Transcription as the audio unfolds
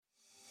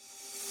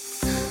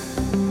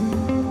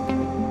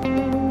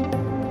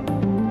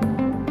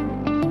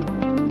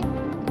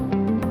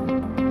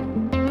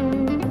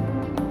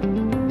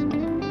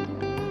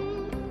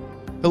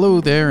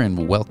Hello there,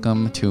 and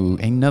welcome to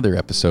another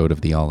episode of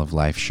the All of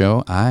Life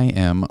Show. I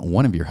am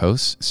one of your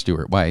hosts,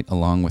 Stuart White,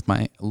 along with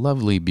my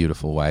lovely,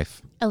 beautiful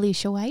wife,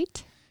 Alicia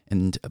White.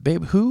 And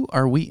babe, who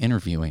are we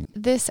interviewing?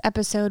 This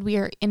episode, we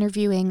are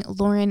interviewing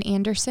Lauren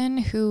Anderson,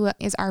 who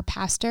is our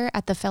pastor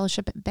at the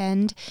Fellowship at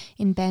Bend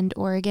in Bend,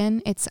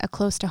 Oregon. It's a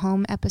close to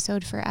home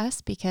episode for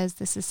us because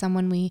this is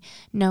someone we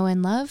know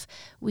and love.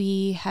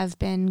 We have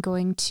been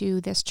going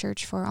to this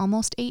church for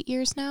almost 8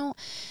 years now.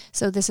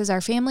 So this is our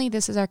family,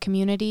 this is our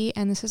community,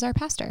 and this is our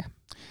pastor.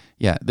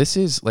 Yeah, this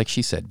is, like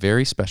she said,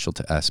 very special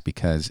to us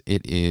because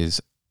it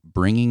is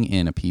bringing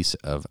in a piece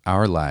of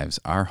our lives,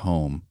 our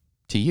home,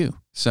 to you.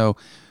 So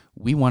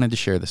we wanted to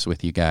share this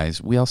with you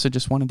guys. We also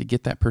just wanted to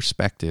get that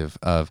perspective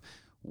of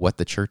what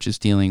the church is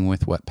dealing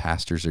with, what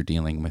pastors are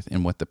dealing with,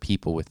 and what the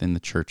people within the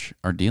church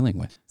are dealing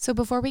with. So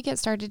before we get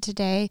started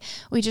today,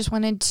 we just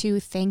wanted to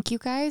thank you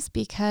guys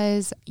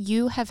because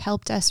you have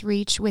helped us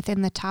reach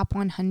within the top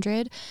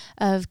 100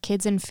 of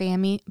kids and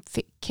families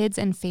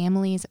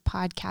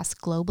podcasts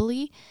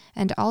globally.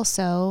 And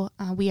also,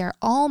 we are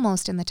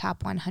almost in the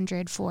top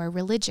 100 for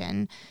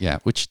religion. Yeah,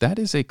 which that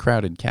is a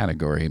crowded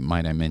category,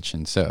 might I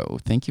mention. So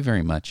thank you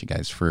very much, you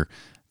guys, for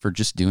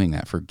just doing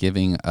that, for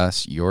giving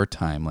us your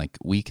time. Like,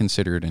 we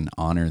consider it an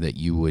honor that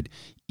you would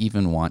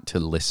even want to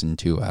listen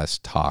to us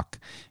talk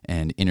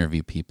and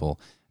interview people.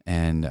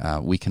 And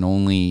we can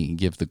only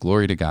give the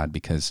glory to God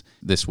because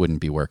this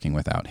wouldn't be working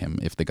without him.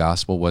 If the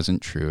gospel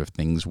wasn't true, if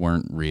things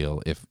weren't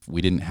real, if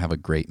we didn't have a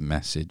great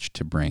message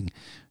to bring,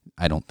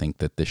 I don't think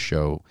that this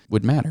show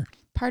would matter.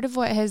 Part of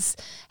what has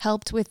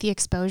helped with the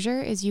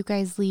exposure is you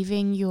guys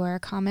leaving your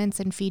comments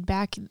and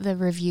feedback, the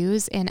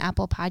reviews in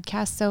Apple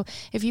Podcasts. So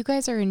if you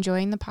guys are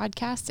enjoying the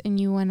podcast and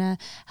you want to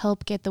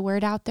help get the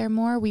word out there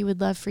more, we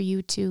would love for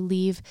you to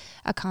leave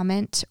a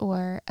comment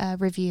or a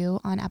review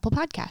on Apple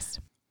Podcasts.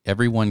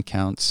 Everyone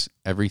counts,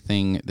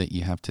 everything that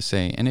you have to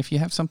say. And if you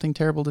have something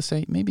terrible to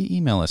say, maybe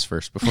email us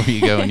first before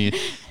you go and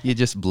you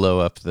just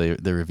blow up the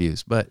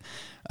reviews. But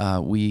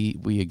we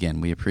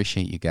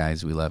appreciate you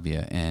guys. We love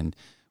you. And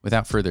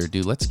without further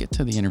ado, let's get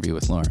to the interview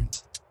with Lauren.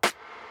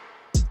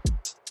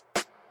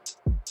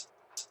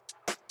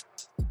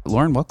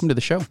 Lauren, welcome to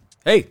the show.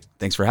 Hey,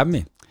 thanks for having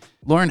me.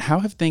 Lauren, how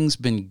have things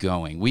been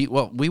going? We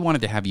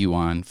wanted to have you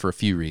on for a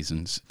few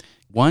reasons.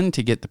 One,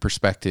 to get the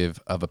perspective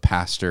of a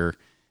pastor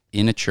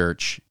in a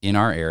church in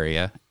our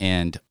area,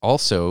 and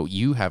also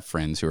you have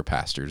friends who are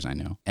pastors, I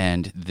know,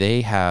 and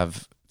they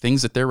have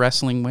things that they're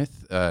wrestling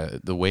with,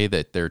 the way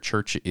that their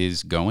church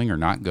is going or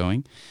not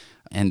going.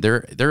 And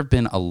there have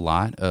been a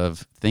lot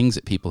of things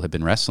that people have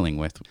been wrestling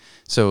with.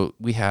 So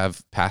we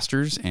have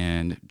pastors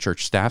and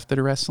church staff that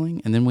are wrestling,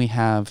 and then we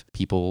have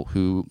people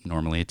who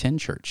normally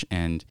attend church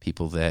and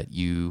people that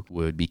you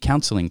would be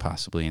counseling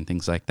possibly and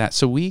things like that.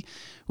 So we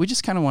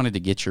just kind of wanted to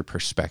get your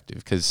perspective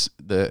because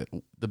the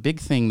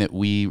big thing that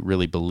we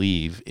really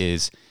believe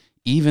is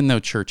even though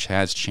church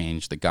has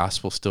changed, the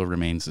gospel still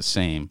remains the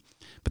same.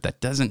 But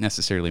that doesn't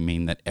necessarily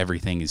mean that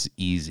everything is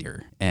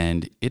easier.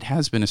 And it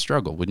has been a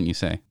struggle, wouldn't you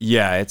say?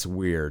 Yeah, it's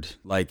weird.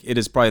 Like, it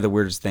is probably the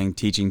weirdest thing,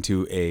 teaching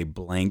to a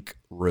blank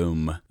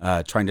room,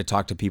 trying to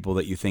talk to people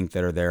that you think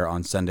that are there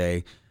on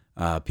Sunday,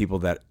 people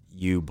that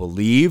you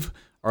believe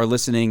are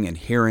listening and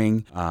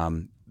hearing.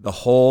 The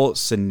whole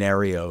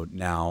scenario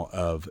now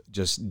of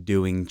just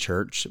doing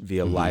church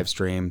via live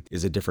stream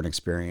is a different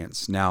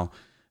experience. Now,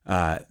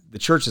 the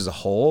church as a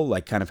whole,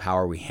 like kind of how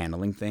are we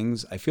handling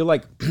things? I feel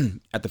like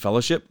at the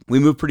Fellowship, we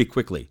moved pretty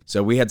quickly.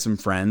 So we had some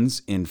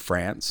friends in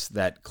France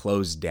that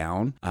closed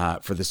down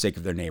for the sake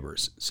of their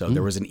neighbors. So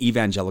there was an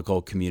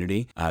evangelical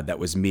community that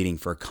was meeting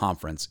for a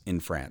conference in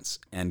France.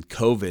 And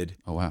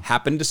COVID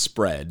happened to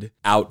spread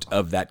out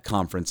of that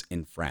conference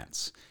in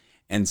France.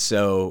 And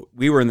so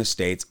we were in the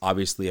States,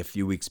 obviously a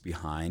few weeks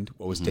behind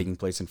what was taking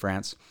place in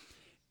France.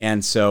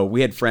 And so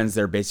we had friends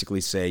there basically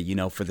say,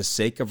 for the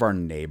sake of our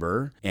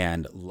neighbor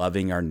and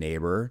loving our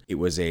neighbor, it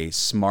was a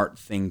smart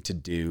thing to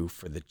do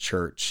for the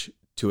church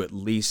to at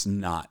least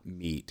not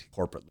meet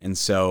corporately. And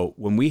so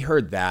when we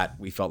heard that,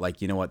 we felt like,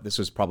 this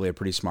was probably a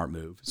pretty smart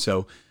move.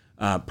 So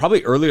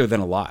probably earlier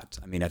than a lot.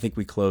 I mean, I think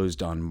we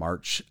closed on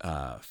March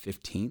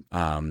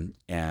 15th.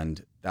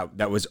 And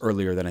that was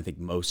earlier than I think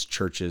most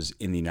churches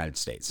in the United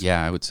States.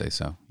 Yeah, I would say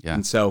so. Yeah.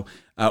 And so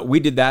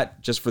we did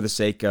that just for the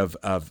sake of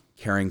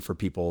caring for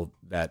people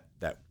that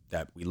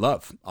we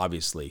love,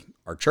 obviously,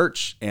 our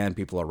church and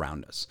people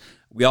around us.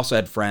 We also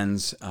had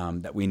friends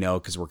that we know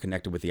because we're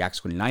connected with the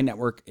Acts 29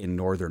 network in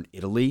northern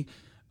Italy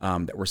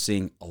that we're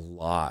seeing a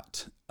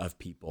lot of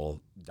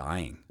people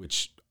dying,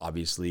 which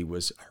obviously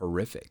was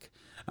horrific.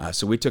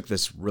 So we took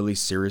this really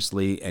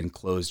seriously and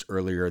closed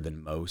earlier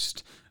than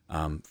most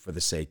for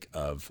the sake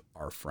of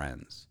our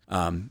friends.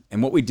 And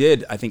what we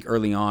did, I think,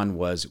 early on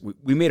was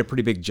we made a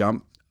pretty big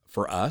jump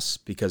for us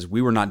because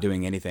we were not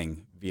doing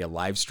anything via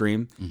live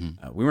stream.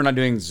 We were not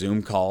doing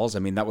Zoom calls. I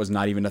mean, that was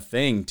not even a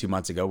thing 2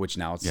 months ago, which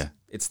now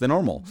it's the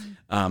normal.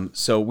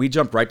 So we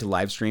jumped right to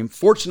live stream.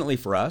 Fortunately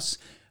for us,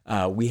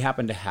 we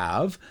happen to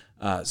have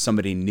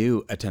somebody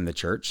new attend the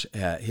church.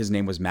 His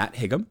name was Matt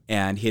Higgum,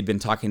 and he had been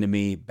talking to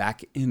me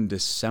back in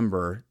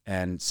December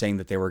and saying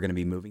that they were going to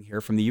be moving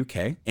here from the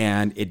UK.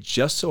 And it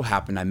just so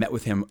happened I met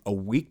with him a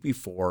week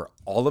before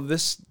all of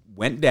this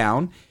went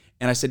down.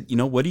 And I said,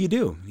 what do you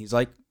do? He's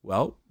like,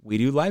 well, we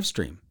do live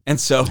stream. And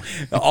so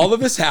all of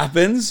this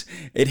happens,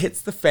 it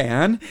hits the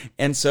fan.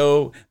 And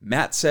so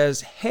Matt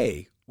says,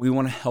 hey, we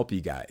want to help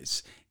you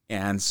guys.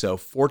 And so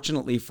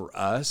fortunately for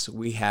us,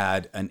 we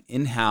had an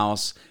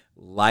in-house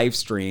live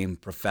stream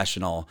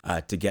professional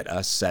to get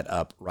us set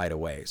up right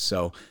away.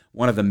 So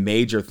one of the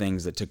major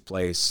things that took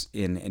place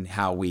in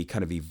how we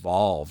kind of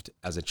evolved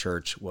as a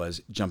church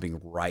was jumping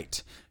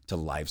right to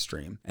live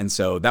stream. And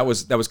so that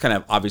was kind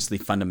of obviously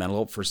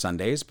fundamental for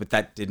Sundays, but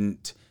that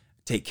didn't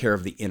take care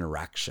of the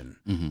interaction.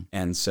 Mm-hmm.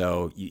 And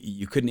so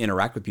you couldn't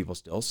interact with people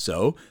still.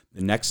 So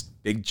the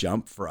next big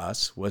jump for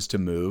us was to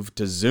move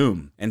to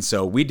Zoom. And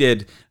so we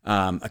did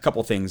a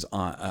couple things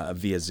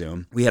via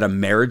Zoom. We had a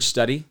marriage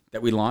study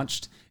that we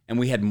launched, and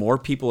we had more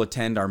people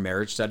attend our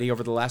marriage study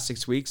over the last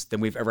 6 weeks than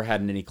we've ever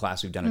had in any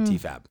class we've done at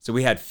TFAB. So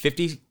we had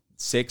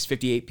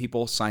 58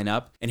 people sign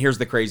up. And here's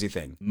the crazy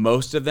thing.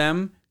 Most of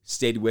them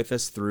stayed with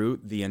us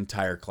through the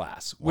entire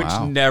class, which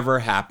never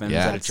happens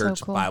at a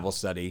church Bible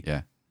study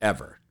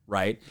ever.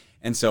 Right.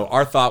 And so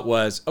our thought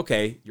was,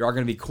 okay, you're all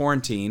going to be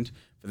quarantined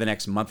for the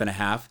next month and a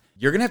half.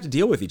 You're going to have to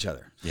deal with each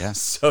other. Yeah.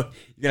 So you're going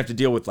to have to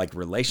deal with like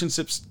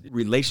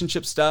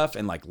relationship stuff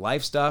and like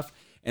life stuff.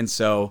 And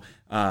so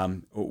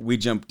we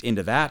jumped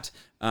into that.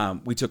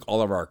 We took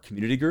all of our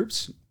community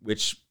groups,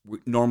 which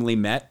normally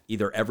met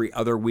either every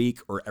other week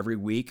or every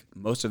week.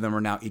 Most of them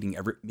are now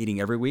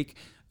meeting every week.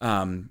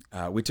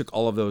 We took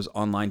all of those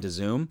online to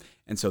Zoom.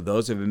 And so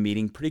those have been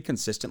meeting pretty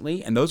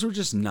consistently. And those were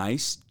just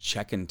nice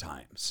check-in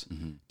times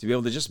to be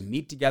able to just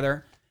meet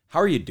together. How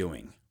are you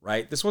doing?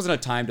 Right? This wasn't a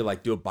time to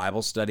like do a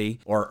Bible study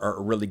or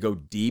really go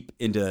deep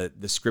into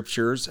the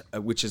scriptures,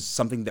 which is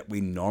something that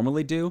we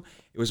normally do.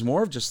 It was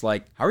more of just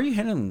like, how are you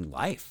handling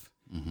life?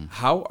 Mm-hmm.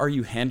 How are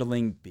you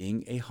handling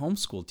being a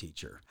homeschool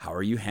teacher? How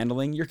are you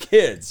handling your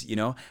kids?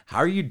 How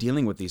are you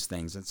dealing with these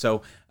things? And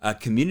so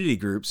community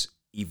groups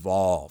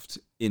evolved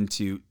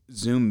into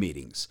Zoom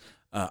meetings.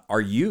 Our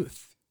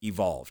youth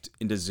evolved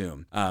into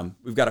Zoom.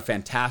 We've got a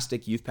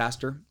fantastic youth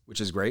pastor, which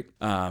is great.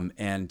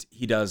 And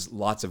he does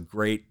lots of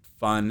great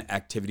fun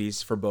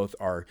activities for both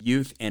our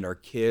youth and our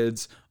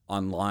kids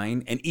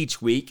online. And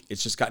each week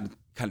it's just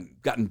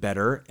gotten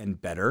better and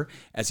better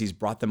as he's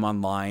brought them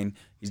online.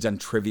 He's done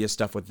trivia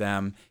stuff with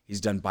them.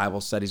 He's done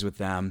Bible studies with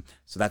them.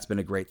 So that's been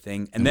a great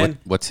thing. And then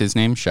what's his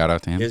name? Shout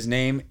out to him. His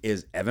name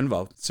is Evan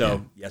Vo.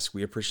 So yes,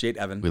 we appreciate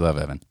Evan. We love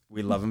Evan.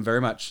 We love him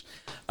very much.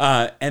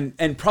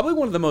 And probably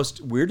one of the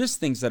most weirdest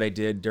things that I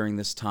did during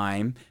this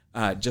time,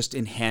 just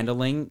in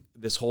handling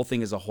this whole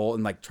thing as a whole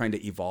and like trying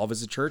to evolve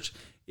as a church,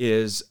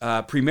 is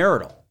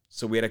premarital.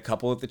 So we had a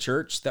couple at the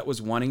church that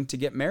was wanting to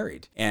get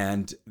married,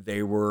 and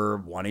they were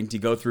wanting to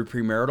go through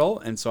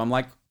premarital. And so I'm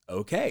like,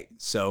 okay.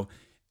 So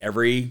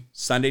every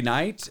Sunday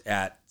night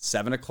at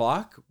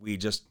 7:00, we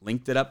just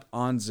linked it up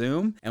on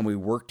Zoom and we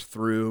worked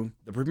through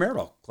the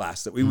premarital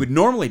class that we would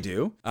normally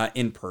do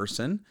in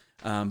person,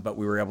 but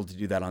we were able to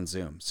do that on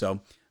Zoom. So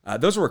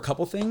those were a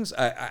couple things.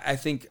 I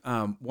think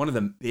one of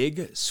the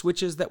big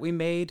switches that we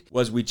made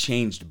was we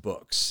changed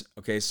books.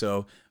 Okay,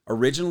 so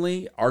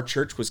originally our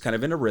church was kind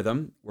of in a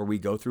rhythm where we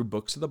go through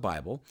books of the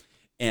Bible,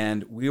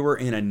 and we were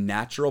in a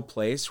natural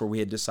place where we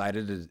had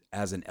decided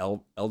as an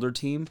elder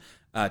team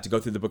to go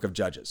through the book of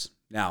Judges.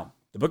 Now,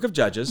 the book of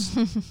Judges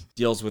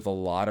deals with a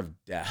lot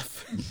of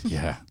death.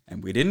 Yeah.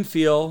 And we didn't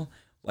feel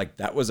like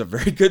that was a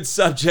very good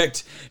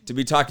subject to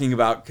be talking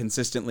about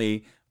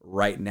consistently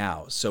right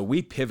now. So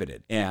we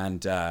pivoted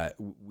and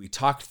we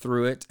talked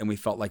through it, and we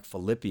felt like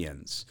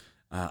Philippians,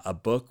 a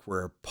book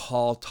where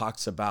Paul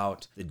talks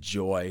about the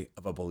joy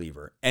of a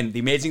believer. And the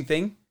amazing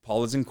thing,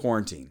 Paul is in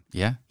quarantine.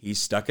 Yeah. He's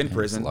stuck in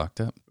prison. He's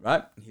locked up.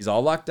 Right? He's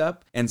all locked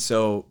up. And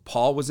so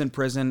Paul was in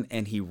prison,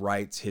 and he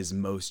writes his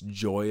most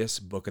joyous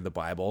book of the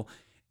Bible.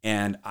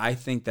 And I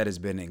think that has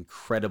been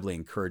incredibly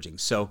encouraging.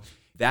 So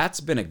that's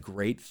been a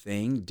great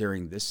thing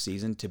during this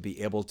season, to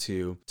be able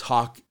to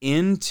talk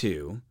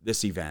into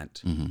this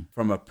event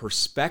from a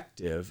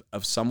perspective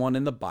of someone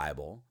in the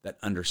Bible that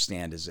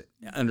understands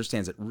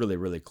it really,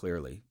 really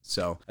clearly.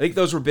 So I think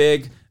those were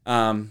big.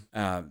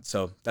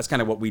 So that's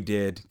kind of what we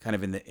did kind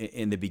of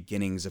in the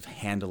beginnings of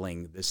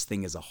handling this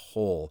thing as a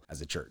whole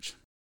as a church.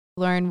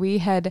 Lauren, we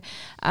had,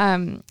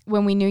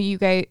 when we knew you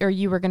guys, or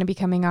you were going to be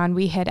coming on,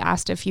 we had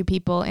asked a few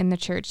people in the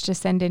church to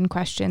send in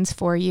questions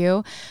for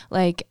you,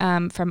 like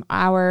from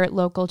our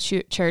local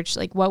church,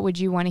 like what would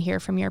you want to hear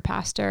from your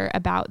pastor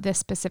about this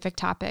specific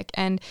topic?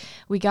 And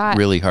we got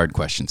really hard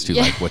questions too,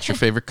 like what's your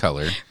favorite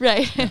color?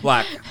 Right.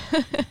 Black.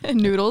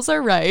 Noodles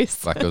or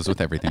rice? Black goes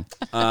with everything.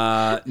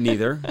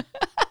 Neither.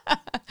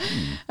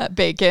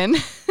 Bacon.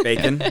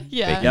 Bacon.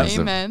 Yeah, Bacon's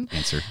the amen.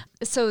 answer.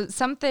 So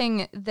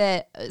something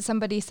that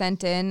somebody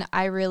sent in,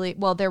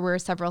 there were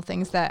several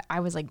things that I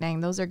was like,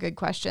 dang, those are good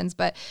questions.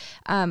 But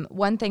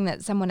one thing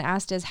that someone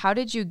asked is, how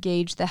did you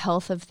gauge the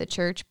health of the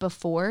church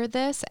before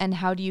this, and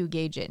how do you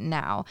gauge it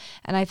now?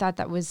 And I thought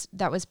that was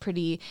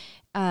pretty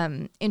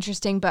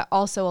interesting, but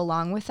also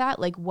along with that,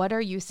 like, what are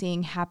you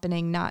seeing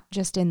happening not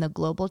just in the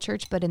global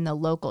church, but in the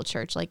local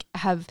church? Like,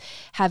 have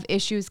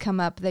issues come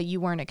up that you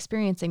weren't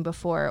experiencing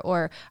before,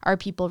 or are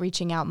people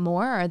reaching out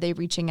more? Are they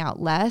reaching out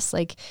less?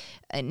 Like,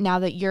 now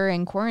that you're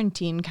in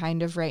quarantine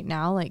kind of right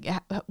now, like,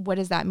 what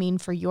does that mean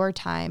for your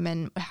time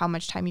and how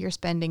much time you're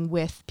spending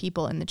with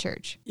people in the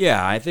church?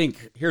 Yeah, I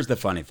think here's the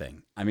funny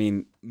thing. I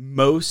mean,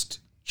 most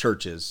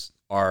churches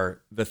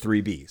are the 3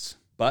 B's: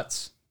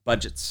 butts,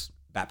 budgets,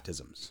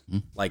 baptisms.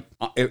 Like,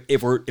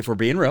 if we're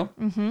being real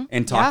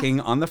and talking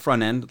on the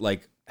front end,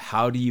 like,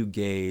 how do you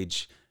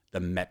gauge the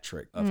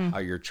metric of how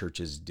your church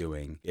is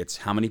doing? It's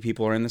how many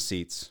people are in the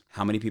seats,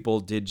 how many people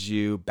did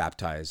you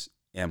baptize,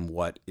 and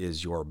what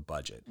is your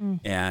budget?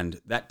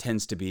 And that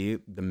tends to be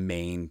the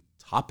main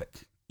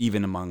topic,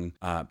 even among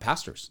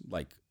pastors.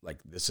 Like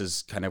this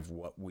is kind of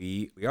what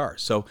we are.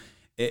 So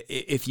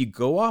if you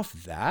go off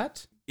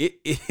that,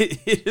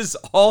 it is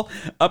all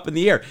up in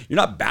the air. You're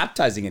not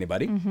baptizing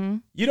anybody.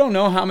 You don't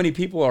know how many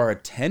people are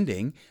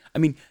attending. I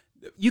mean,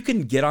 you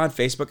can get on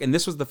Facebook, and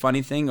this was the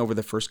funny thing over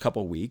the first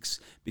couple of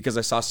weeks, because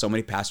I saw so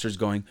many pastors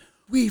going,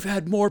 we've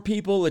had more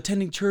people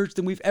attending church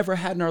than we've ever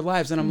had in our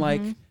lives. And I'm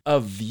like,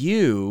 a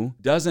view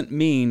doesn't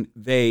mean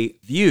they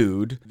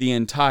viewed the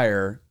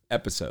entire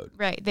episode.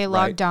 Right. They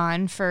logged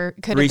on for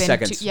 3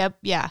 seconds. Yep.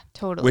 Yeah,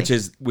 totally. Which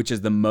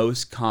is the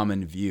most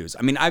common views.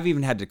 I mean, I've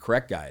even had to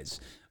correct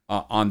guys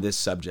on this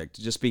subject,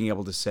 just being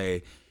able to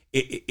say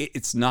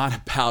it's not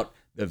about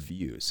the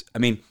views. I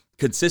mean,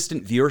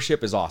 consistent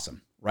viewership is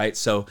awesome, right?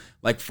 So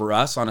like for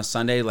us on a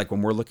Sunday, like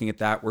when we're looking at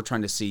that, we're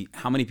trying to see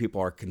how many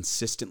people are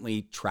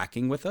consistently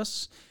tracking with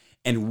us.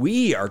 And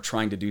we are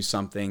trying to do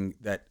something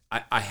that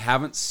I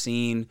haven't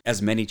seen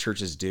as many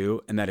churches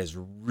do, and that is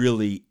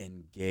really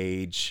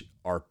engage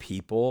our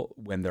people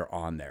when they're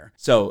on there.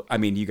 So, I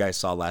mean, you guys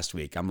saw last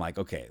week, I'm like,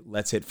 okay,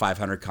 let's hit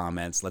 500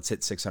 comments. Let's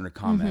hit 600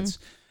 comments.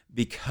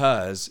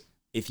 Because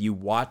if you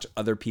watch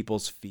other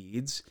people's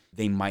feeds,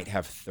 they might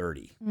have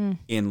 30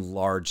 in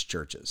large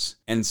churches.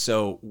 And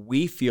so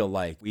we feel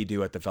like we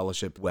do at the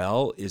Fellowship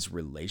well is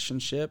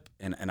relationship.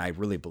 And I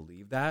really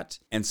believe that.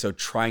 And so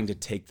trying to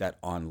take that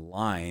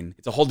online,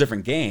 it's a whole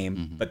different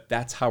game, but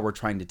that's how we're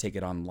trying to take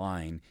it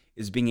online,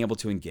 is being able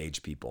to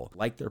engage people,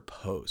 like their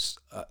posts,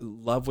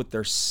 love what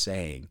they're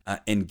saying,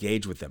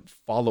 engage with them,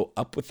 follow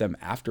up with them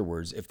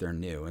afterwards if they're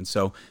new. And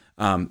so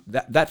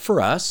that for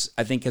us,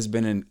 I think, has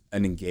been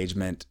an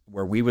engagement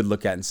where we would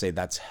look at and say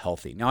that's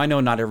healthy. Now, I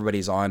know not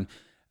everybody's on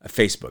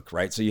Facebook,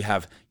 right? So you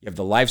have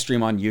the live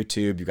stream on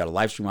YouTube, you've got a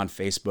live stream on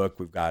Facebook,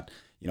 we've got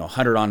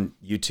 100 on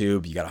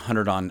YouTube, you got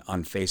 100 on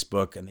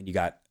Facebook, and then you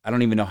got, I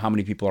don't even know how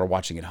many people are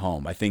watching at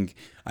home. I think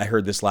I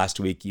heard this last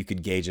week, you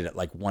could gauge it at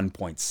like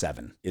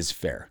 1.7 is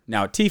fair.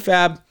 Now at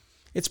TFAB,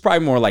 it's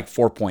probably more like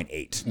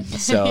 4.8.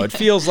 So it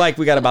feels like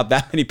we got about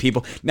that many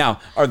people. Now,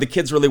 are the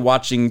kids really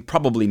watching?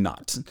 Probably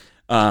not.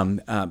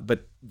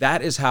 But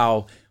that is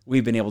how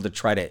we've been able to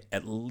try to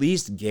at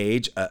least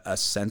gauge a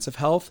sense of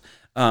health.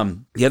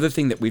 The other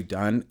thing that we've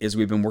done is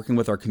we've been working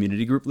with our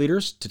community group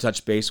leaders to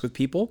touch base with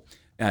people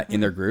in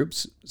their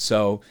groups.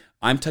 So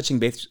I'm touching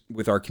base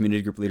with our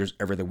community group leaders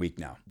every other week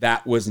now.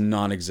 That was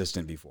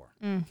non-existent before.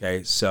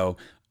 Okay, so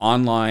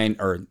online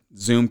or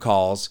Zoom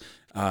calls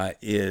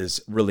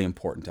is really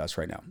important to us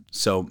right now.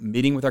 So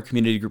meeting with our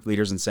community group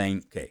leaders and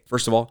saying, okay,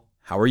 first of all,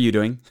 how are you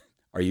doing?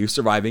 Are you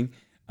surviving?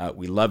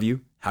 We love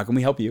you. How can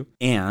we help you?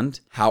 And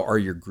how are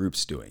your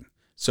groups doing?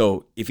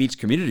 So if each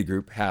community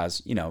group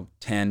has,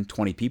 10,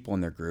 20 people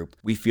in their group,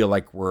 we feel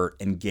like we're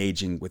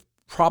engaging with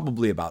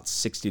probably about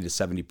 60 to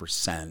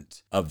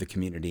 70% of the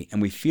community. And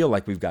we feel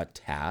like we've got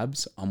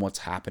tabs on what's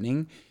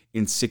happening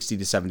in 60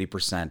 to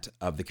 70%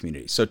 of the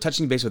community. So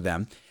touching base with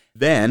them.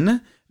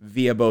 Then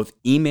via both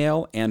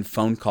email and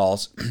phone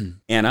calls,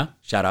 Anna,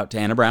 shout out to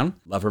Anna Brown.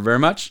 Love her very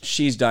much.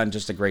 She's done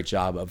just a great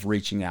job of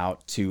reaching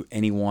out to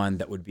anyone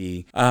that would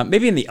be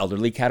maybe in the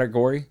elderly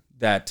category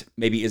that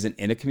maybe isn't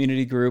in a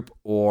community group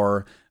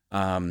or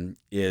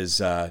is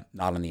not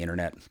on the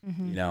internet,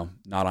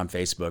 not on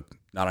Facebook,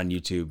 not on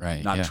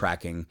YouTube, not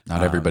tracking.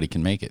 Not everybody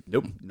can make it.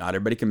 Nope, not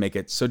everybody can make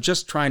it. So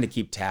just trying to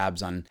keep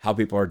tabs on how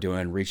people are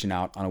doing, reaching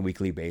out on a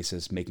weekly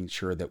basis, making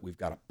sure that we've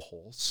got a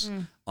pulse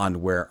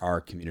on where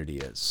our community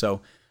is.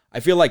 So I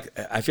feel like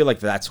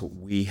that's what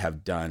we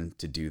have done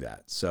to do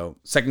that. So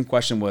second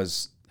question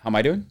was, how am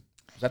I doing?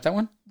 Is that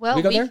one?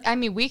 Well,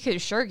 we could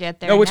sure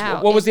get there. No,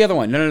 now. What was the other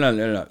one?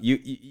 No.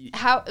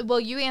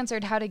 You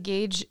answered how to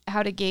gauge,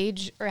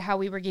 or how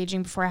we were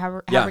gauging before,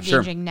 how we're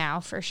gauging now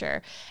for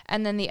sure.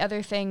 And then the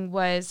other thing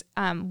was,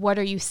 what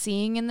are you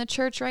seeing in the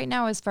church right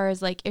now as far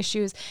as like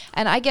issues?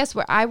 And I guess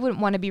where I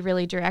wouldn't want to be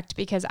really direct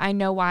because I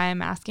know why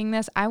I'm asking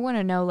this. I want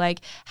to know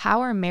like,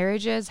 how are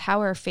marriages? How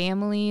are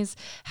families?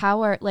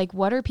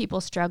 What are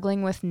people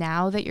struggling with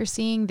now that you're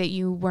seeing that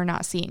you were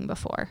not seeing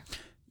before?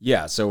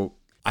 Yeah, so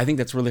I think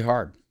that's really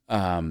hard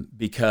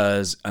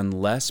because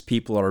unless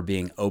people are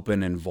being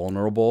open and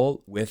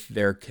vulnerable with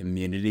their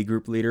community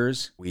group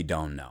leaders, we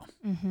don't know.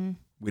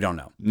 We don't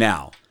know.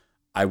 Now,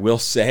 I will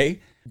say,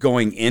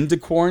 going into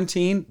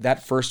quarantine,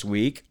 that first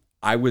week,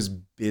 I was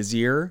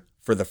busier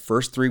for the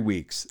first 3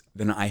 weeks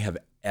than I have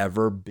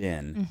ever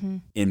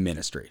been in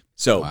ministry.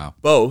 So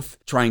both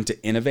trying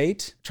to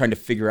innovate, trying to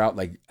figure out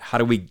like, how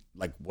do we,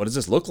 like, what does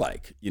this look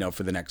like, you know,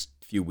 for the next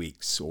few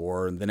weeks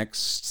or the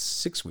next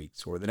 6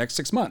 weeks or the next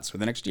 6 months or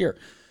the next year.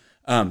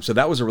 So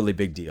that was a really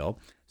big deal.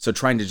 So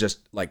trying to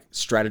just like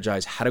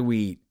strategize, how do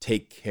we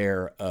take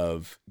care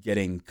of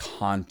getting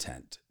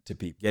content to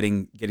people,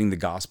 getting the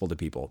gospel to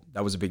people?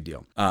 That was a big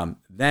deal.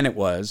 Then it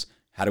was,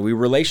 how do we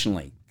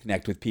relationally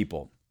connect with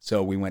people?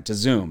 So we went to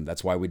Zoom.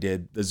 That's why we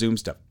did the Zoom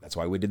stuff. That's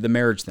why we did the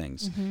marriage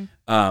things.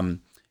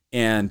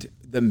 And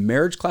the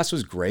marriage class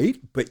was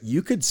great, but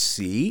you could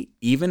see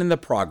even in the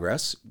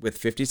progress with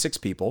 56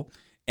 people,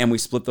 and we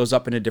split those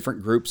up into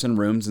different groups and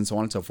rooms and so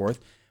on and so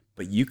forth.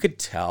 But you could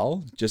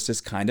tell just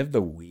as kind of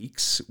the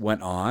weeks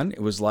went on,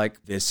 it was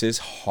like, this is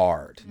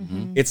hard.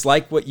 It's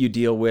like what you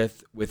deal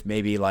with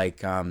maybe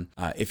like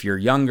if you're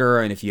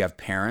younger and if you have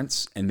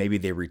parents and maybe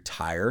they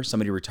retire,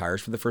 somebody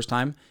retires for the first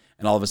time,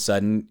 and all of a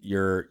sudden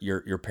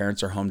your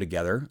parents are home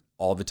together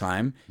all the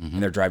time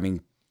and they're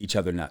driving each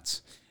other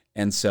nuts.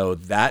 And so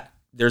that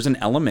there's an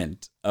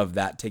element of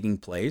that taking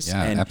place.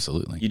 Yeah, and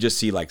absolutely. You just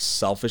see like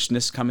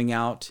selfishness coming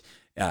out.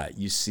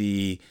 You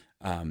see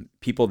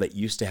people that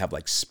used to have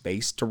like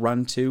space to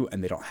run to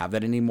and they don't have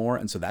that anymore.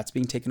 And so that's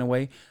being taken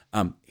away.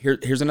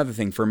 Here's another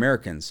thing for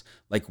Americans.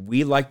 Like,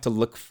 we like to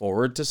look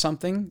forward to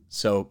something.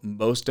 So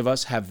most of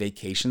us have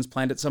vacations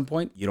planned at some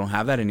point. You don't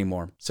have that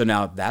anymore. So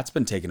now that's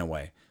been taken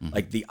away.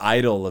 Like the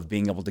idol of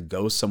being able to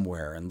go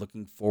somewhere and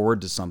looking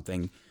forward to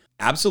something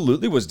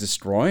absolutely was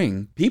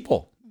destroying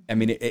people. I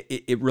mean,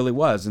 it really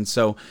was. And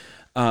so,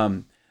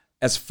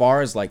 as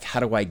far as like, how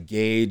do I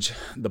gauge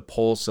the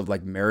pulse of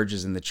like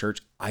marriages in the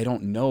church? I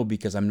don't know,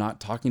 because I'm not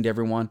talking to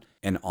everyone.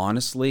 And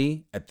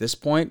honestly, at this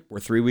point, we're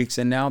 3 weeks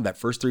in now. That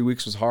first 3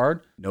 weeks was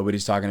hard.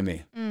 Nobody's talking to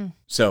me.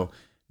 So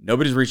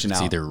nobody's reaching out.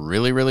 It's either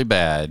really, really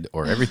bad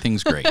or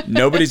everything's great.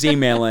 Nobody's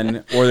emailing,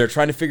 or they're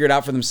trying to figure it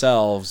out for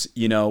themselves.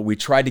 You know, we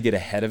tried to get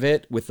ahead of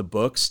it with the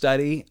book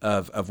study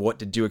of what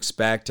did you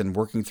expect and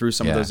working through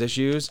some of those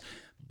issues.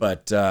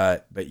 But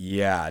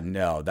yeah,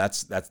 no,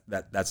 that's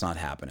not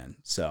happening.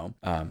 So,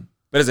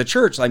 but as a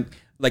church,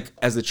 like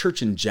as the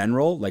church in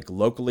general, like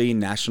locally,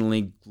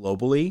 nationally,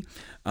 globally,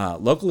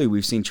 locally,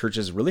 we've seen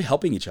churches really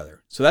helping each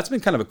other. So that's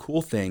been kind of a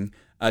cool thing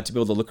to be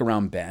able to look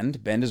around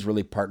Bend. Bend is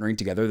really partnering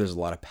together. There's a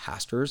lot of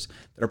pastors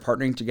that are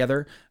partnering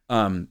together.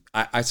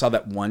 I saw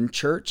that one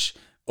church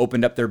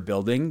opened up their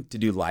building to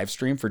do live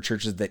stream for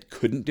churches that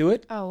couldn't do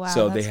it. Oh, wow.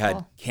 So they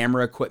had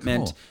camera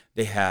equipment. Cool.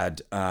 They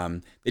had,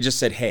 they just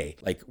said, hey,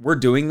 like, we're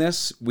doing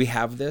this. We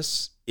have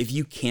this. If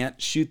you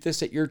can't shoot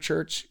this at your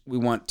church, we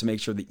want to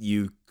make sure that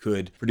you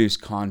could produce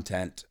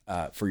content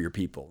for your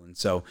people. And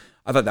so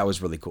I thought that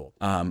was really cool.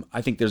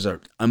 I think there's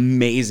an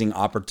amazing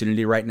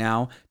opportunity right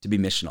now to be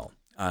missional.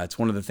 It's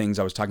one of the things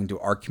I was talking to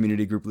our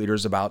community group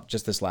leaders about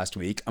just this last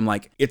week. I'm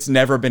like, it's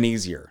never been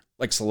easier.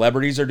 Like,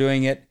 celebrities are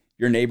doing it.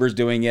 Your neighbor's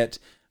doing it.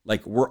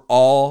 Like, we're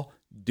all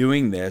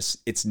doing this.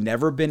 It's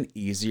never been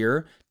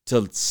easier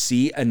to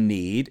see a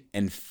need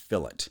and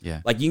fill it.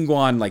 Yeah. Like, you can go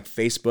on like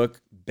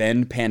Facebook,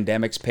 Bend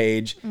Pandemics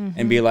page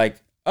and be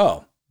like,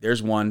 oh,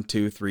 there's 1,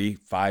 2, 3,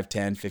 5,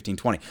 10, 15,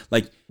 20.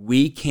 Like,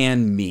 we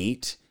can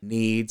meet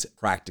needs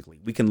practically.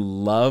 We can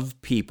love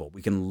people.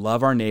 We can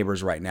love our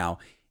neighbors right now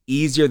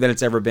easier than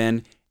it's ever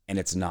been. And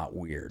it's not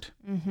weird,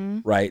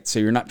 right? So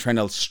you're not trying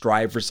to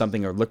strive for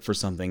something or look for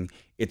something.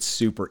 It's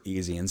super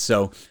easy. And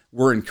so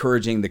we're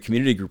encouraging the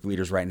community group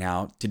leaders right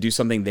now to do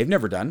something they've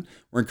never done.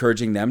 We're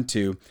encouraging them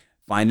to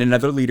find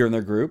another leader in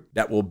their group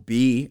that will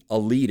be a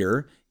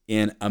leader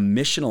in a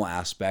missional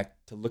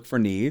aspect, to look for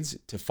needs,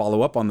 to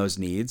follow up on those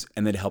needs,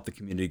 and then to help the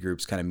community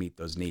groups kind of meet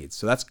those needs.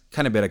 So that's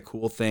kind of been a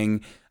cool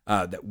thing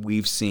that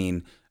we've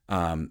seen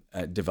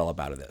develop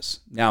out of this.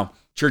 Now,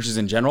 churches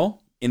in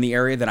general in the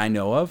area that I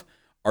know of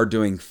are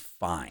doing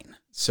fine.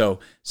 So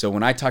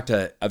when I talk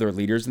to other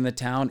leaders in the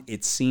town,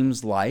 it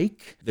seems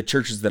like the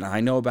churches that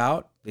I know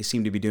about, they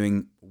seem to be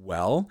doing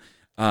well.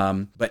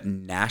 But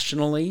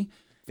nationally,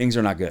 things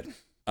are not good.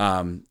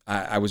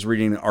 I was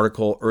reading an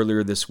article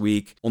earlier this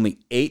week. Only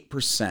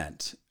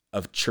 8%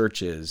 of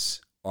churches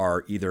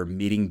are either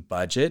meeting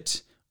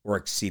budget or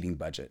exceeding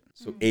budget.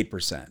 So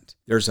 8%.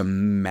 There's a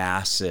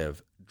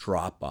massive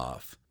drop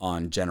off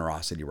on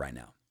generosity right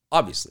now.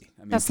 Obviously.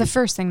 I mean, that's the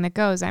first thing that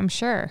goes, I'm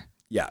sure.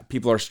 Yeah,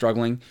 people are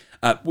struggling.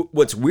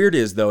 What's weird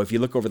is, though, if you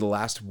look over the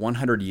last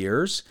 100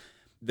 years,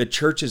 the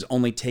church has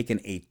only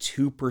taken a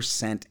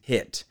 2%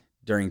 hit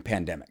during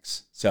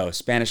pandemics. So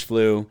Spanish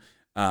flu,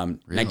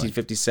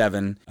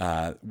 1957,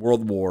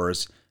 world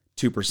wars,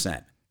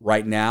 2%.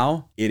 Right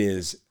now,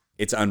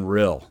 it's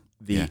unreal,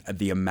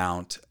 the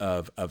amount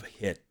of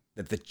hit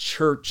that the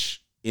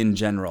church in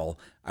general,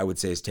 I would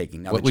say, is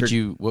taking. Now, what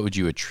would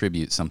you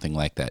attribute something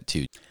like that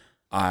to?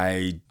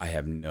 I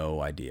have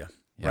no idea.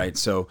 Yeah. Right.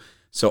 So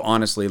So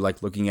honestly,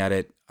 like looking at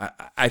it,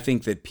 I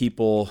think that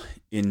people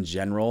in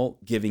general,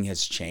 giving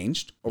has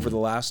changed over the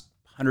last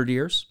 100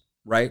 years,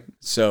 right?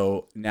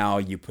 So now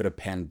you put a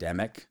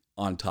pandemic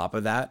on top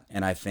of that,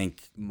 and I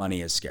think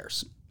money is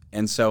scarce.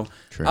 And so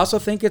I also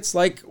think it's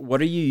like, what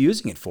are you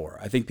using it for?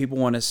 I think people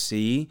want to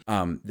see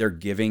their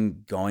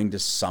giving going to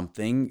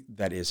something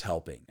that is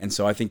helping. And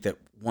so I think that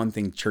one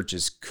thing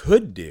churches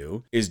could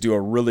do is do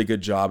a really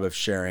good job of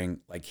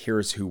sharing, like,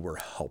 here's who we're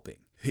helping.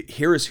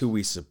 Here is who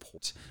we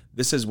support.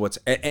 This is what's,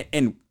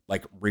 and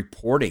like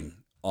reporting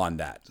on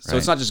that. So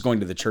it's not just going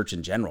to the church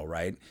in general,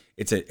 right?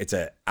 It's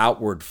a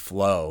outward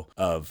flow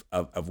of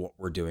what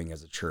we're doing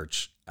as a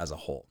church as a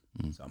whole.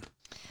 So.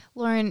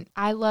 Lauren,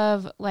 I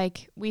love,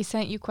 like, we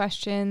sent you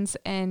questions,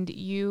 and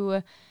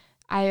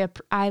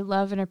I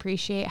love and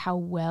appreciate how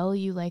well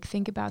you like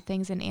think about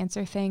things and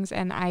answer things.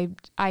 And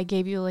I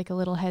gave you like a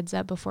little heads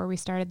up before we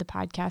started the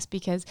podcast,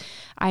 because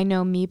I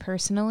know me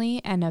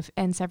personally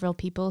and several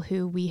people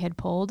who we had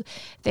polled,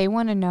 they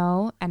want to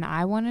know, and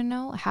I want to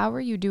know, how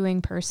are you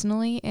doing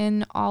personally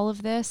in all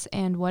of this,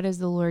 and what is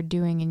the Lord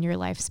doing in your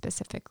life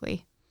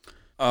specifically?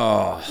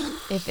 Oh,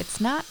 if it's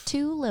not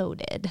too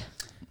loaded.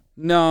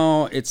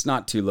 No, it's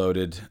not too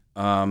loaded.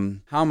 How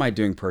am I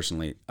doing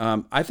personally?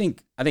 I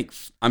think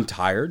I'm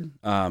tired.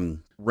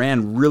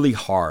 Ran really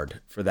hard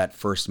for that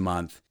first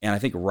month. And I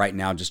think right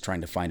now just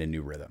trying to find a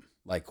new rhythm.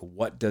 Like,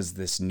 what does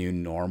this new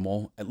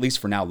normal, at least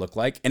for now, look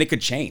like? And it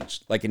could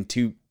change like in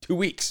two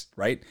weeks,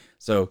 right?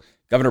 So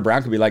Governor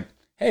Brown could be like,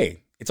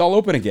 hey, it's all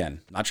open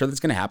again. Not sure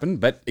that's going to happen,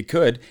 but it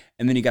could.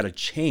 And then you got to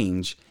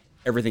change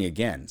everything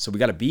again. So we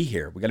got to be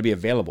here. We got to be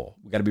available.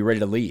 We got to be ready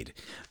to lead.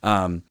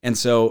 And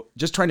so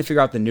just trying to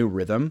figure out the new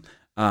rhythm.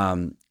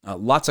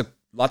 Lots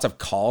of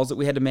calls that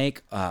we had to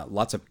make,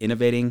 lots of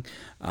innovating,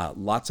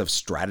 lots of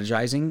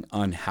strategizing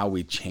on how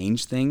we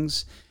change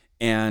things.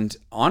 And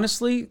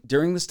honestly,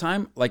 during this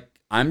time, like,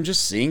 I'm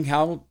just seeing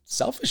how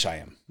selfish I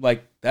am.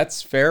 Like,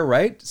 that's fair,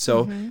 right?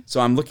 So, so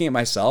I'm looking at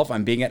myself.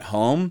 I'm being at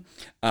home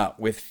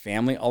with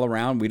family all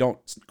around. We don't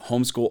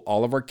homeschool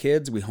all of our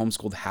kids. We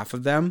homeschooled half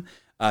of them.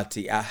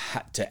 To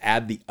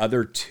add the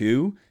other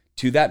two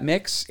to that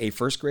mix, a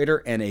first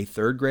grader and a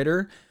third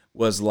grader,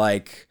 was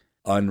like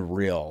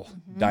unreal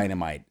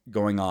dynamite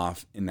going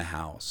off in the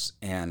house,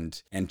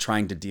 and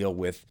trying to deal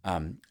with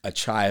a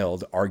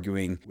child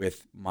arguing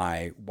with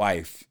my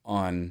wife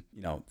on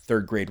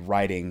third grade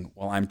writing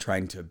while I'm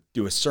trying to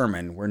do a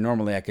sermon where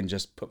normally I can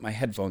just put my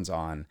headphones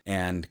on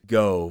and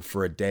go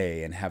for a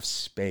day and have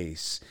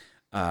space.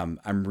 I'm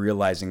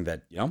realizing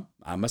that,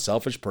 I'm a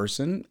selfish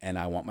person and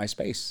I want my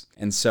space.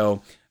 And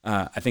so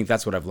I think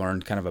that's what I've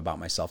learned kind of about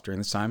myself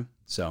during this time.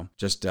 So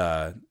just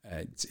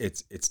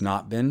it's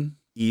not been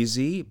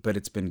easy, but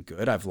it's been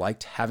good. I've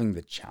liked having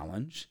the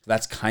challenge.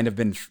 That's kind of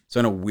been, so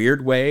in a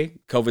weird way,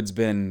 COVID's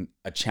been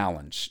a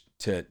challenge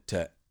to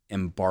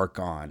embark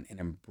on and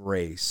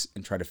embrace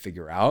and try to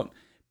figure out.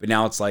 But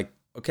now it's like,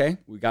 okay,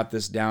 we got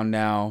this down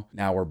now.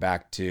 Now we're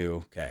back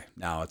to, okay,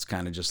 now it's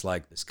kind of just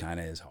like, this kind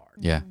of is hard.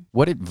 Yeah.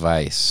 What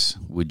advice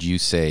would you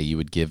say you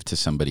would give to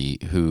somebody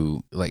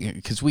who, like,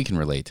 because we can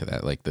relate to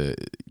that, like the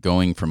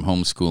going from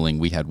homeschooling,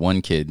 we had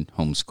one kid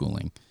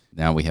homeschooling.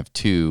 Now we have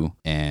two,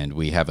 and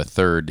we have a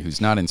third who's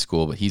not in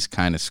school, but he's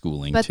kind of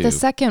schooling but too. But the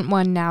second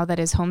one now that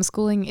is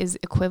homeschooling is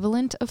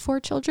equivalent of 4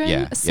 children.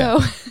 Yeah.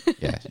 So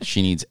yeah,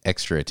 she needs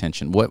extra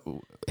attention. What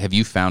have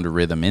you found a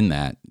rhythm in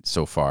that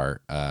so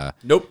far?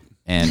 Nope.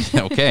 And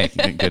okay,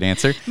 good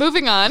answer.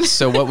 Moving on.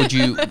 So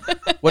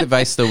what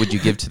advice though would you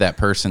give to that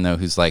person though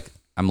who's like,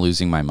 I'm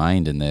losing my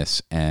mind in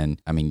this? And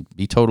I mean,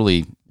 be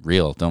totally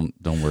real. Don't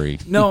worry.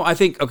 No, I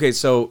think, okay,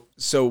 so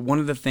one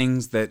of the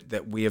things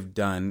that we have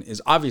done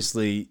is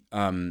obviously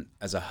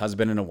as a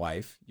husband and a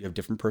wife, you have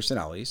different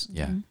personalities.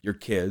 Yeah. Your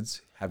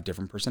kids have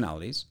different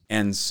personalities.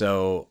 And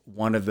so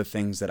one of the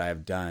things that I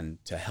have done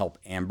to help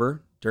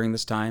Amber during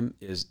this time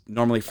is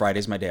normally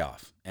Friday's my day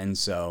off. And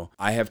so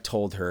I have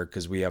told her,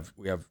 because we have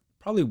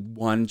probably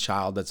one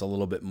child that's a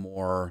little bit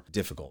more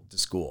difficult to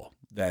school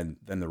than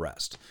the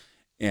rest.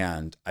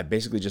 And I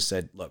basically just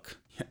said, look,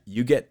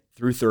 you get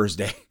through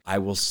Thursday, I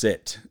will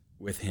sit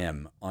with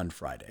him on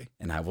Friday,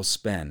 and I will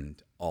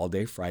spend all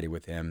day Friday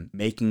with him,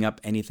 making up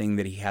anything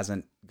that he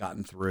hasn't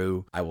gotten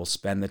through. I will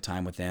spend the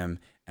time with him,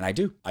 and I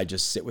do. I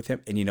just sit with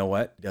him, and you know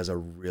what? He does a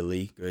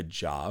really good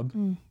job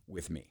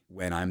with me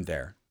when I'm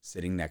there,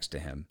 sitting next to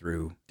him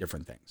through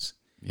different things.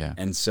 Yeah.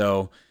 And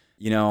so,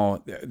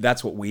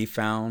 that's what we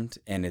found,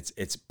 and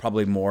it's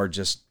probably more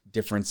just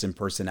difference in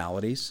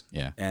personalities.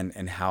 Yeah.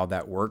 And how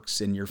that works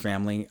in your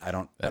family. I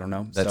don't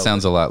know. That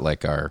sounds a lot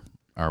like our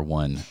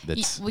one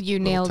that's you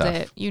nailed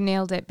it. You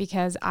nailed it,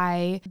 because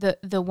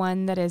the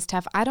one that is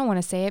tough, I don't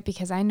want to say it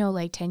because I know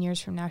like 10 years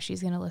from now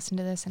she's going to listen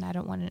to this, and I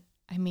don't want to,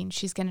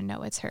 she's going to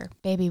know it's her.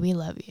 Baby, we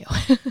love you.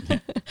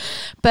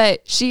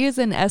 But she is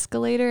an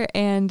escalator,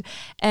 and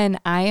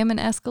I am an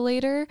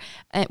escalator.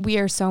 And we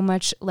are so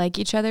much like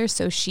each other.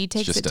 So she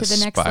takes it to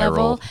the next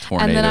level.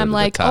 And then I'm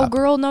like, oh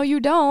girl, no, you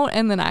don't.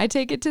 And then I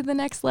take it to the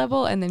next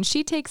level, and then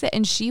she takes it,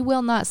 and she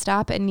will not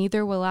stop, and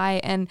neither will I.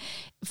 And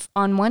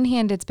on one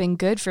hand, it's been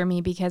good for me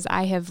because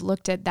I have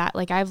looked at that.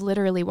 Like I've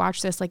literally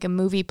watched this like a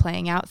movie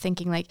playing out,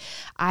 thinking like,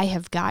 I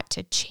have got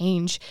to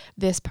change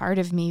this part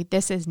of me.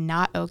 This is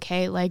not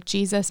okay. Like,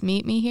 Jesus,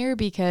 meet me here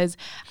because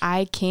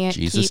I can't.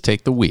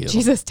 Take the wheel.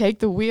 Jesus, take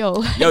the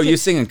wheel. Yo, you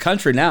singing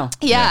country now.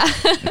 Yeah.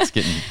 It's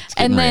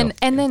getting real.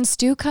 And then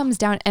Stu comes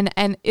down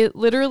and it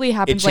literally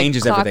happens It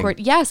changes like clockwork.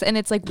 everything. Yes. And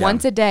it's like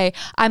once a day,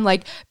 I'm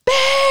like,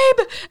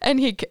 babe.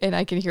 And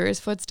I can hear his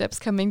footsteps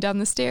coming down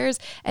the stairs,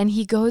 and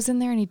he goes in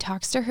there and he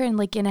talks to her, and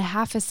like in a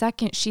half a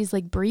second, she's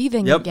like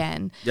breathing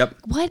again. Yep.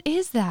 What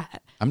is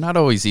that? I'm not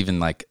always even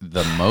like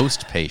the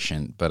most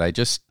patient, but I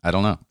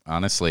don't know.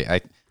 Honestly,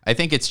 I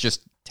think it's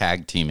just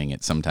tag teaming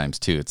it sometimes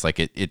too. It's like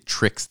it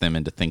tricks them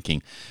into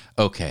thinking,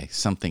 okay,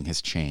 something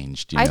has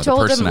changed. You know, I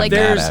told the person him, like, I'm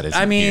mad at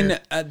isn't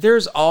here.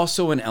 There's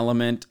also an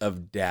element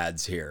of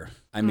dads here.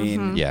 I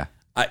mean, Yeah.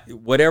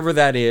 Whatever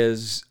that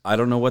is, I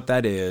don't know what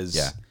that is.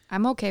 Yeah.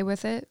 I'm okay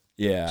with it.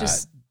 Yeah.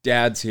 Just-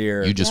 dad's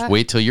here. You just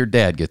wait till your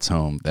dad gets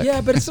home.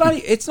 Yeah, but it's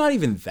not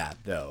even that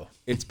though.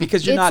 It's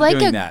because you're not like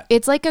doing that.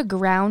 It's like a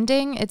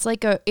grounding. It's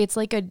like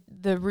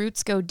the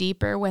roots go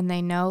deeper when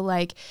they know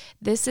like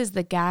this is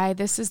the guy,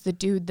 this is the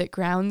dude that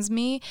grounds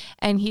me,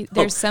 and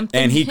there's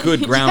something, and he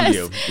could ground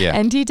you. Yeah.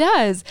 And he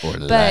does For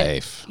but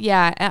life.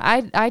 Yeah,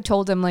 and I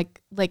told him like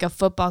a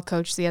football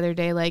coach the other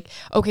day, like,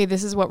 okay,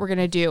 this is what we're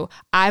gonna do.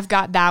 I've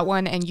got that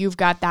one, and you've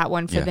got that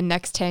one for the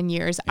next 10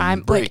 years.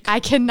 I'm break. like, I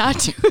cannot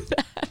do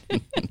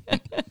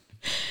that.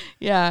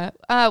 Yeah.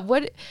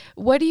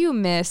 What do you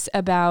miss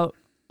about?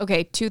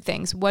 Okay, two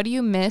things. What do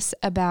you miss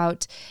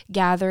about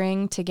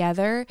gathering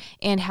together,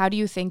 and how do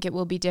you think it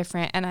will be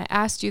different? And I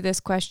asked you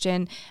this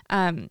question,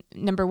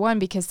 number one,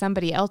 because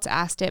somebody else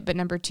asked it, but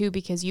number two,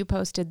 because you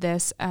posted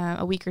this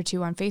a week or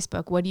two on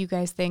Facebook. What do you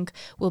guys think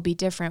will be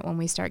different when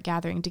we start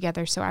gathering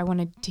together? So I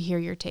wanted to hear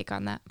your take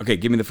on that. Okay,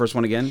 give me the first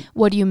one again.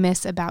 What do you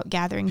miss about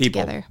gathering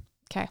People. together?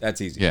 Okay. That's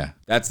easy. Yeah.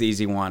 That's the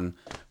easy one.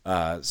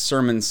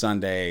 Sermon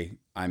Sunday.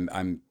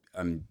 I'm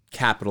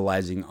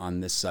capitalizing on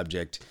this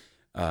subject.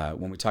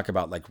 When we talk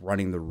about like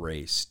running the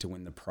race to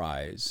win the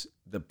prize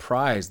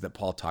that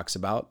Paul talks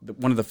about,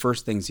 one of the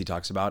first things he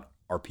talks about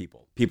are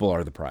people. People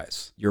are the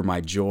prize. You're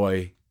my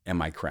joy and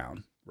my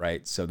crown,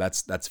 right? So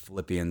that's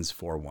Philippians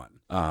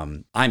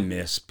 4:1. I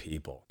miss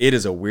people. It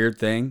is a weird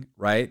thing,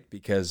 right?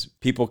 Because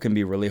people can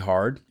be really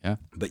hard,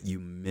 but you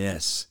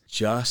miss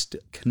just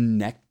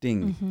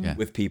connecting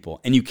with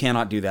people, and you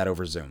cannot do that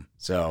over Zoom.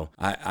 So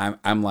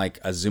I'm like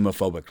a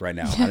Zoomophobic right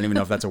now. I don't even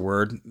know if that's a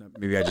word.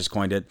 Maybe I just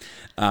coined it.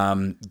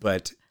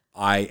 But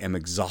I am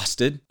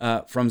exhausted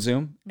from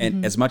Zoom.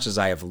 And as much as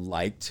I have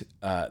liked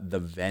the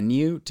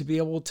venue to be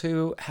able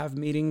to have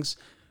meetings,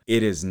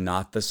 it is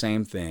not the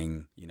same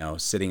thing,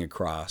 sitting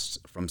across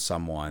from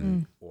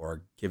someone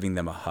or giving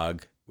them a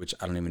hug, which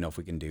I don't even know if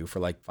we can do for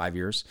like 5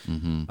 years.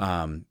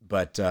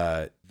 But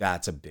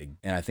that's a big,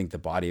 and I think the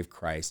body of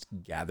Christ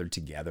gathered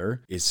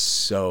together is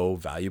so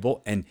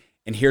valuable. And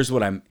here's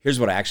what I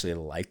actually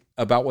like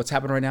about what's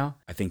happening right now.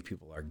 I think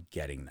people are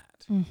getting that.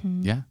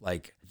 Yeah.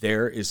 Like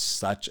there is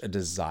such a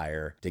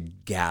desire to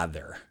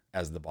gather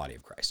as the body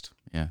of Christ.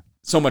 Yeah.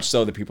 So much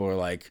so that people are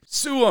like,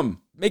 sue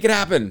them, make it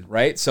happen.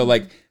 Right. So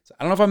like,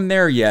 I don't know if I'm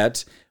there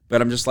yet,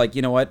 but I'm just like,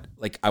 you know what?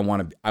 Like I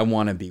want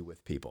to be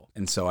with people.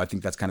 And so I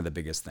think that's kind of the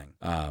biggest thing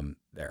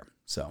there.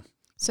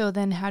 So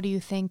then how do you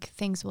think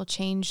things will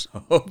change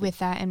with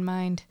that in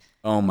mind?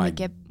 Oh my when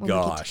we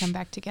get to come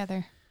back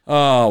together?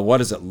 Oh, what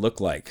does it look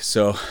like?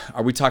 So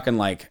are we talking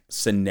like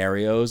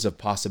scenarios of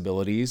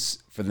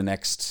possibilities for the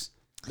next,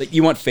 like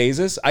you want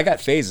phases? I got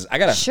phases. I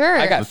got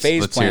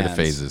phase let's plans. hear the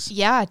phases.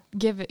 Yeah,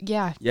 give it.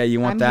 Yeah. Yeah, you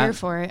want I'm that? I'm here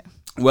for it.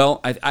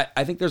 Well,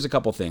 I think there's a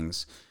couple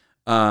things.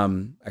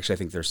 Actually, I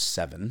think there's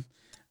 7.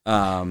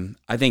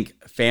 I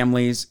think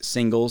families,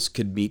 singles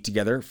could meet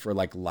together for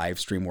like live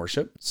stream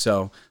worship.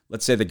 So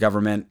let's say the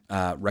government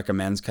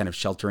recommends kind of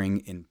sheltering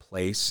in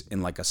place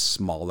in like a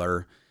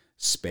smaller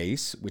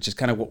space, which is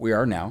kind of what we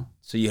are now.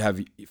 So you have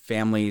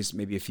families,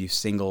 maybe a few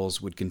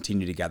singles would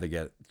continue to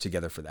get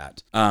together for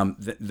that.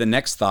 The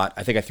next thought,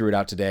 I think I threw it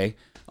out today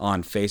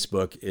on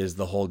Facebook, is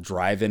the whole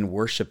drive-in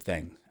worship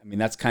thing. I mean,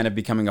 that's kind of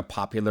becoming a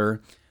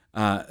popular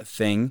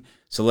thing.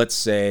 So let's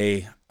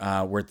say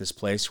we're at this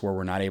place where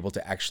we're not able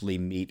to actually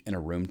meet in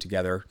a room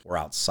together or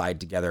outside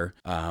together.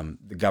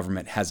 The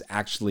government has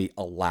actually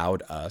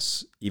allowed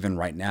us, even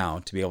right now,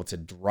 to be able to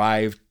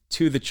drive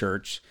to the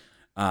church.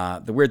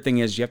 The weird thing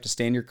is you have to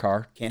stay in your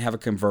car, can't have a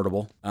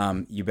convertible.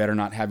 You better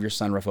not have your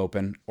sunroof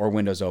open or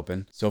windows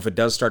open. So if it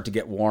does start to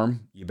get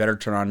warm, you better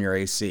turn on your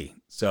AC.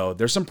 So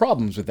there's some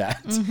problems with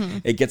that.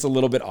 It gets a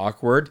little bit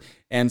awkward.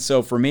 And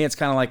so for me, it's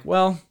kind of like,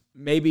 well,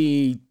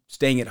 maybe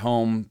staying at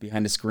home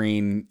behind a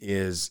screen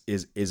is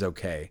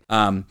okay.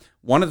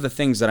 One of the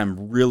things that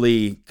I'm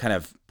really kind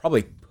of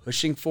probably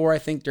pushing for, I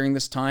think, during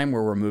this time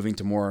where we're moving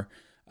to more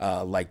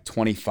like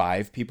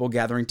 25 people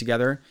gathering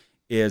together,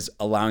 is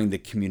allowing the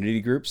community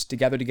groups to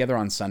gather together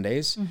on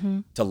Sundays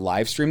to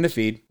live stream the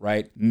feed,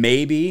 right?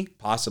 Maybe,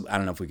 possibly, I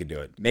don't know if we could do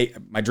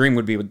it. My dream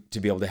would be to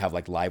be able to have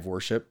like live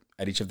worship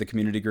at each of the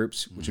community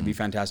groups, which would be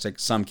fantastic.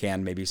 Some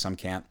can, maybe some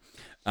can't.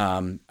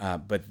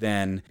 But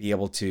then be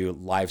able to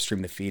live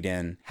stream the feed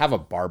in, have a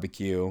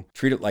barbecue,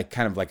 treat it like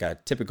kind of like a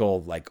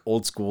typical like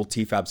old school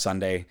TFAB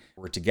Sunday.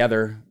 We're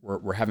together,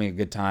 we're having a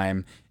good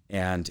time.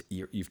 And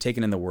you've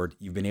taken in the word,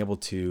 you've been able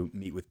to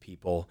meet with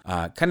people,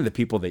 kind of the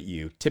people that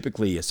you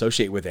typically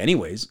associate with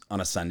anyways on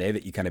a Sunday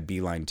that you kind of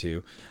beeline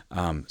to.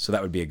 So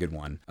that would be a good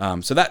one.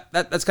 So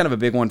that's kind of a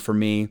big one for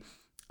me.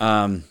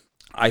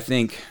 I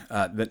think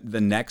the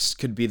next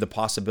could be the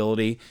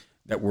possibility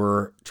that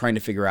we're trying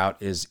to figure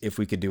out is if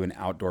we could do an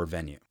outdoor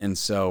venue. And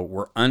so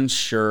we're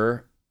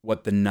unsure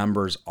what the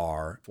numbers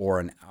are for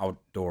an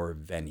outdoor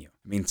venue.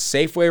 I mean,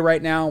 Safeway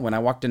right now, when I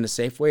walked into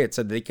Safeway, it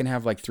said they can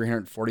have like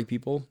 340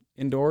 people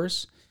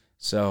indoors.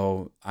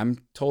 So I'm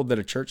told that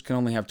a church can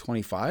only have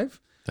 25.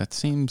 That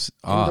seems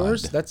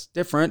indoors. odd. That's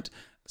different.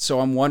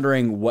 So I'm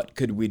wondering, what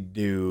could we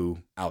do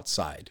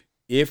outside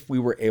if we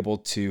were able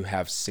to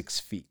have 6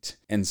 feet?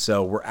 And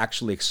so we're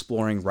actually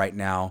exploring right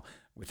now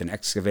with an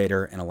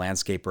excavator and a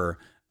landscaper,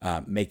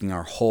 making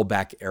our whole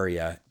back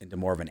area into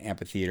more of an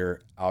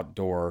amphitheater,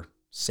 outdoor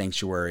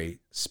sanctuary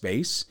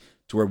space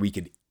to where we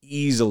could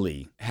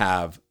easily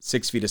have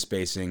 6 feet of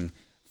spacing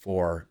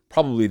for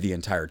probably the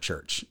entire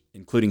church,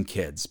 including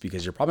kids,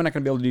 because you're probably not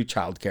going to be able to do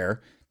childcare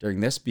during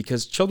this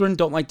because children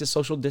don't like to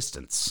social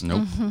distance.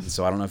 Nope.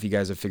 So I don't know if you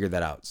guys have figured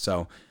that out.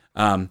 So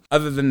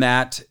other than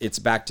that, it's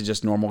back to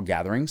just normal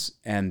gatherings.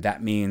 And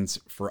that means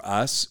for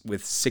us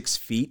with 6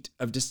 feet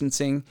of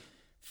distancing,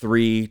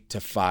 3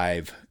 to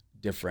 5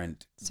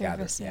 different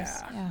services.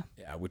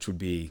 Yeah, which would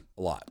be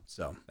a lot.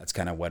 So that's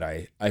kind of what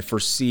I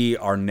foresee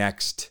our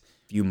next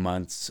few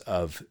months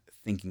of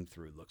thinking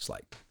through looks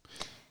like.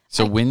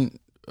 So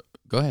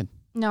go ahead.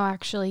 No,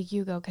 actually,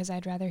 you go, because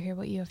I'd rather hear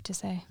what you have to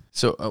say.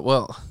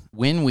 So,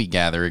 when we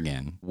gather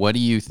again, what do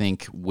you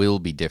think will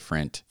be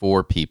different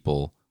for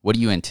people? What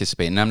do you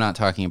anticipate? And I'm not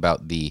talking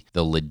about the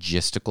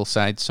logistical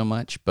side so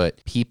much,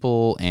 but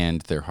people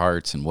and their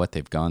hearts and what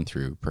they've gone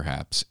through,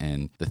 perhaps,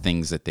 and the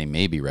things that they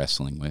may be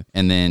wrestling with.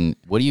 And then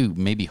what do you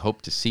maybe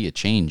hope to see a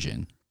change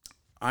in?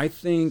 I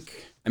think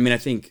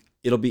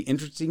it'll be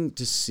interesting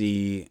to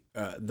see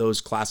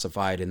those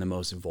classified in the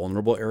most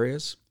vulnerable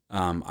areas.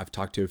 I've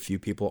talked to a few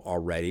people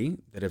already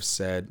that have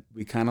said,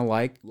 we kind of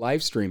like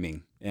live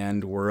streaming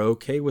and we're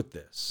okay with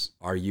this.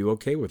 Are you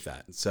okay with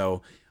that?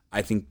 So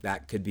I think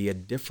that could be a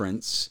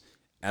difference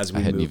as we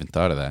I hadn't even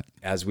thought of that.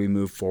 As we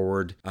move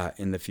forward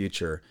in the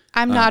future.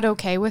 I'm not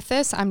okay with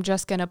this. I'm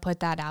just going to put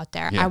that out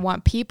there. Yeah. I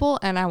want people,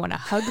 and I want to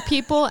hug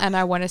people, and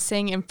I want to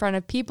sing in front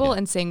of people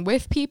and sing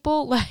with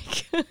people.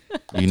 Like,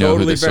 you know who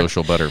Totally the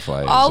social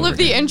butterfly is. all of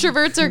the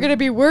introverts are going to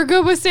be, we're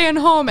good with staying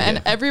home.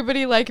 And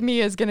everybody like me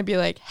is going to be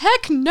like,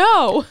 heck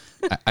no.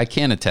 I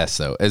can attest,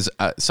 though, as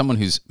someone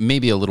who's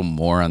maybe a little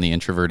more on the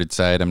introverted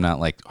side, I'm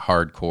not like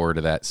hardcore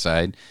to that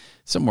side.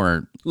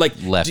 Somewhere like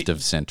left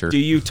of center. Do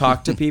you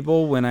talk to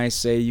people when I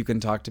say you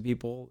can talk to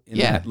people?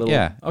 Yeah.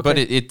 Okay. But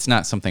it's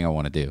not something I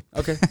want to do.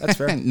 Okay, that's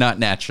fair. Not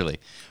naturally.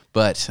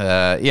 But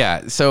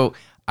so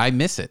I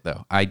miss it,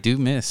 though. I do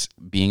miss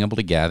being able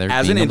to gather,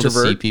 as being an able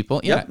introvert. to see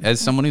people. Yep. Yeah, as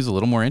someone who's a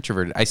little more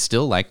introverted, I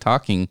still like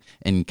talking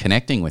and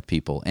connecting with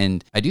people.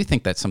 And I do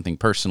think that's something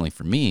personally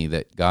for me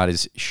that God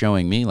is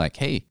showing me, like,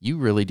 hey, you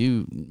really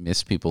do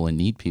miss people and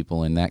need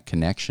people, and that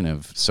connection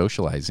of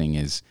socializing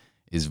is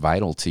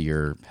vital to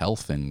your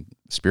health and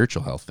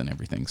spiritual health and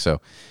everything. So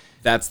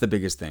that's the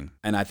biggest thing.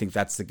 And I think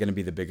that's going to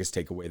be the biggest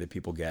takeaway that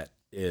people get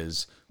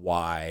is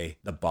why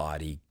the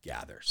body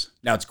gathers.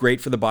 Now, it's great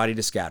for the body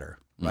to scatter,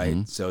 right?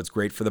 Mm-hmm. So it's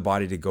great for the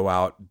body to go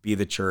out, be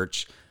the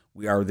church.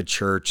 We are the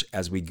church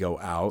as we go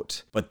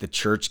out. But the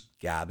church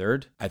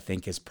gathered, I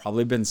think, has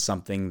probably been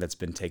something that's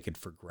been taken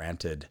for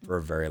granted for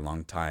a very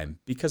long time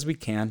because we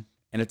can.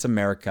 And it's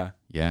America.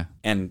 Yeah.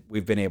 And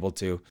we've been able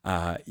to,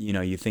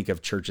 you think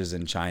of churches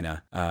in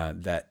China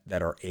that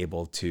are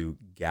able to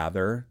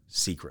gather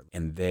secretly.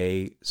 And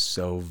they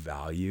so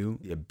value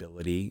the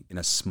ability in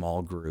a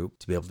small group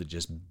to be able to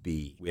just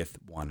be with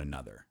one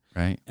another.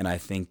 Right. And I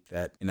think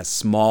that in a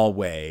small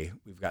way,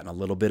 we've gotten a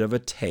little bit of a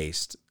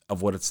taste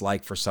of what it's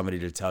like for somebody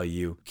to tell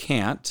you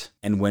can't.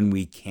 And when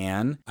we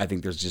can, I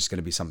think there's just going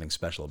to be something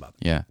special about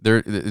that. Yeah.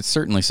 There's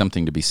certainly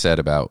something to be said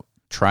about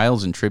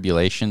trials and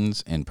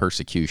tribulations and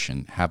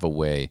persecution have a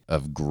way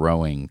of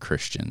growing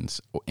Christians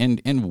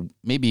and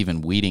maybe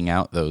even weeding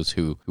out those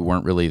who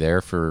weren't really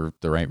there for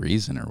the right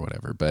reason or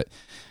whatever. But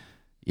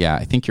yeah,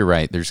 I think you're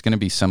right. There's going to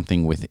be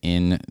something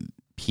within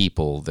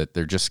people that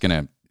they're just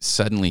going to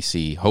suddenly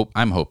see,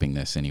 I'm hoping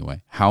this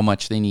anyway, how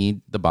much they need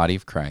the body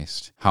of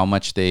Christ, how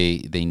much they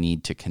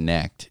need to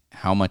connect,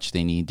 how much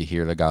they need to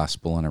hear the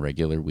gospel on a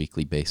regular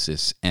weekly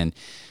basis. And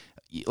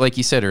like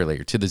you said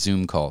earlier, to the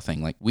Zoom call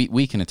thing, like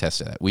we can attest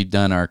to that. We've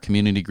done our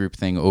community group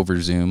thing over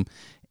Zoom,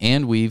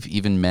 and we've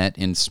even met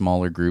in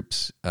smaller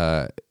groups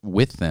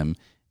with them.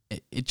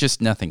 It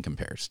just nothing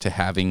compares to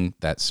having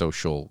that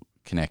social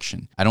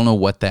connection. I don't know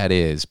what that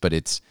is, but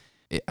it's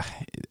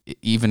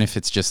even if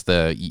it's just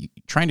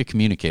trying to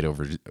communicate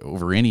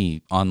over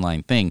any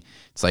online thing,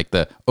 it's like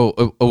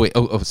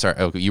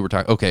sorry, you were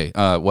talking. Okay,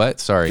 what?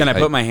 Sorry. Can I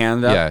put my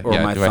hand up? Yeah, or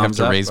yeah. My Do I have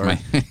to raise or? my?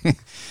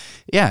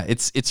 Yeah,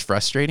 it's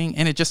frustrating,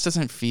 and it just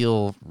doesn't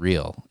feel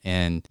real.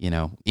 And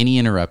any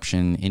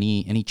interruption,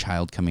 any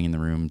child coming in the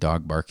room,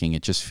 dog barking,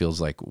 it just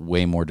feels like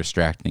way more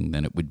distracting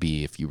than it would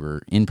be if you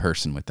were in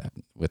person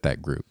with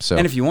that group. So,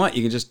 and if you want,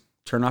 you can just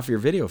turn off your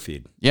video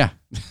feed. Yeah.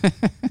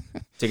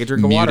 Take a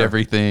drink of Mute water.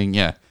 everything.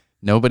 Yeah.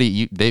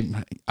 Nobody,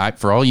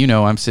 for all you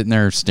know, I'm sitting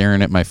there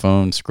staring at my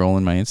phone,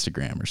 scrolling my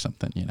Instagram or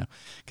something,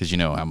 because you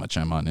know how much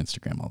I'm on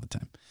Instagram all the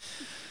time.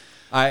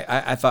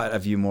 I thought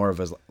of you more of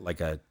as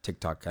like a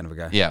TikTok kind of a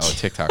guy. Yeah,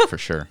 TikTok for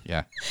sure.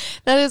 Yeah.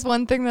 That is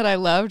one thing that I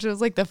loved. It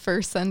was like the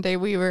first Sunday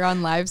we were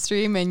on live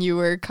stream and you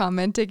were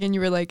commenting and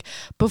you were like,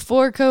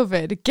 before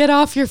COVID, get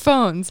off your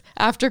phones.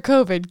 After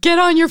COVID, get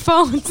on your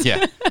phones.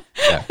 Yeah.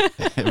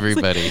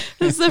 Everybody.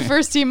 This is the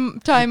first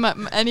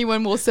time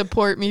anyone will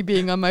support me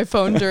being on my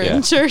phone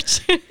during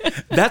church.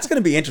 That's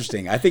going to be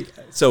interesting. I think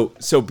so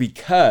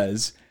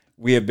because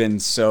we have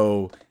been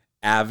so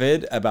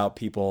avid about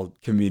people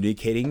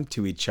communicating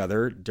to each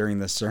other during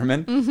the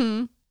sermon.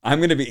 Mm-hmm. I'm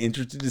going to be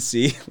interested to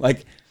see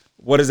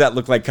what does that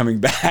look like coming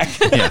back?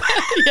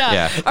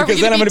 Yeah.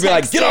 Because then I'm going to be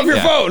like, get off your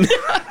phone.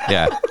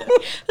 Yeah.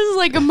 This is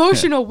like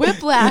emotional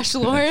whiplash,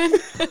 Lauren.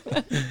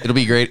 It'll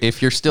be great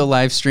if you're still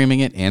live streaming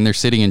it and they're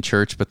sitting in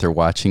church, but they're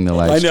watching the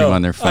live stream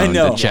on their phone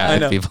to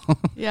chat with people.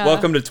 Yeah.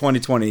 Welcome to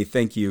 2020.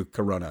 Thank you,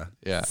 Corona.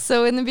 Yeah.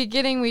 So in the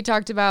beginning, we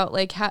talked about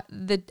like how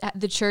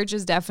the church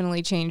has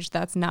definitely changed.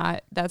 That's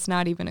not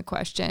even a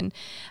question.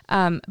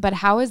 But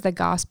how has the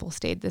gospel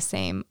stayed the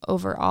same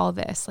over all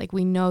this? Like,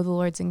 we know the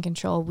Lord's in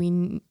control.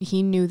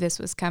 He knew this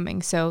was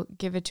coming. So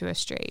give it to us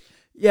straight.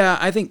 Yeah,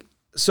 I think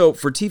so.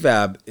 For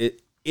TVAB,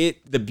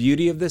 the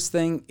beauty of this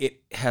thing,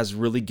 it has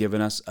really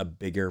given us a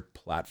bigger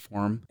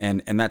platform,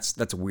 and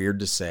that's weird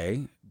to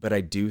say, but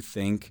I do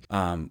think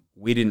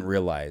we didn't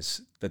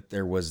realize that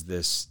there was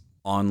this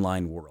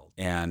online world,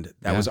 and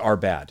that was our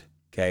bad.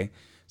 Okay,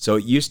 so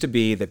it used to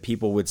be that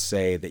people would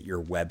say that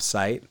your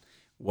website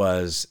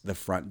was the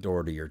front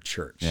door to your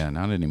church. Yeah,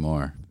 not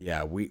anymore.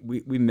 Yeah, we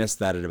missed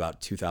that at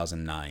about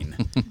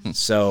 2009.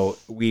 So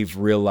we've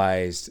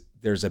realized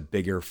there's a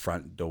bigger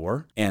front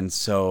door. And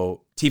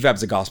so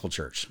TFAB's a gospel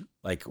church.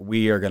 Like,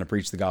 we are going to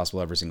preach the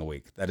gospel every single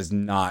week. That is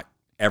not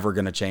ever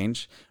going to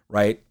change,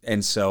 right?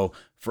 And so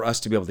for us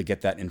to be able to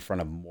get that in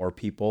front of more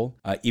people,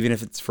 even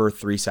if it's for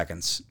 3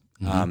 seconds,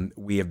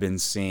 we have been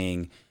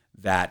seeing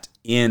that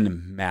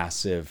in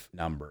massive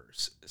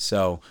numbers.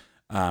 So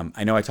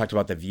I know I talked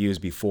about the views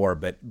before,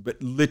 but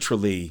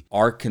literally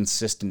our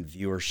consistent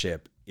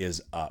viewership is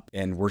up,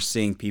 and we're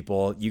seeing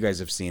people, you guys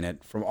have seen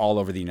it, from all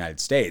over the United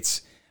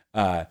States,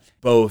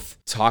 both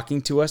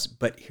talking to us,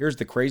 but here's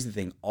the crazy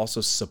thing,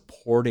 also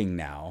supporting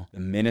now the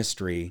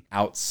ministry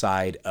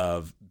outside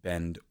of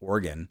Bend,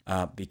 Oregon,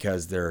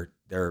 because they're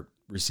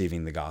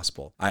receiving the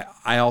gospel.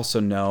 I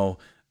also know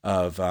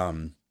of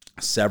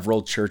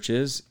several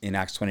churches in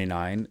Acts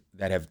 29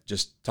 that have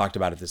just talked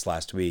about it this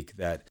last week,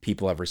 that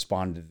people have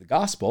responded to the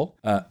gospel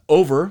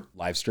over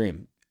live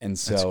stream. And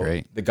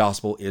so the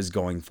gospel is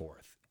going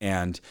forth,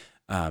 and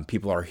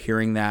people are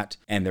hearing that,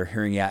 and they're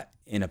hearing it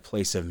in a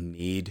place of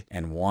need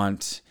and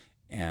want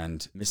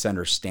and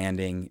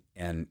misunderstanding,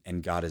 and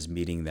God is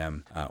meeting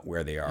them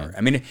where they are.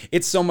 I mean,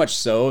 it's so much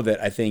so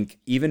that I think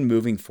even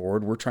moving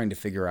forward, we're trying to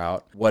figure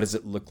out, what does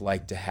it look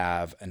like to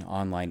have an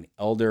online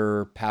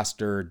elder,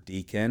 pastor,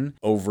 deacon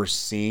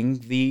overseeing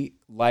the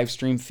live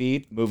stream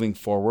feed moving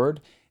forward,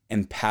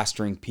 and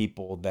pastoring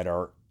people that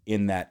are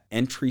in that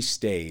entry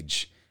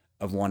stage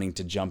of wanting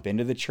to jump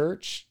into the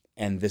church.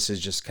 And this is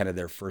just kind of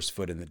their first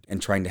foot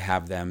and trying to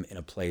have them in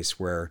a place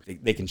where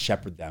they can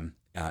shepherd them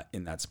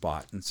in that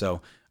spot. And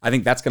so I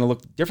think that's going to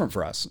look different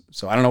for us.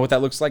 So I don't know what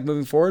that looks like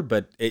moving forward,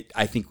 but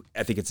I think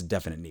it's a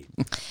definite need.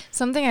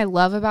 Something I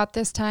love about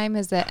this time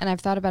is that, and I've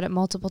thought about it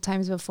multiple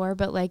times before,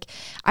 but like,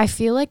 I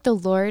feel like the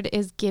Lord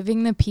is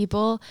giving the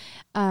people,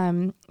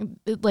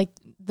 like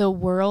the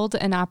world,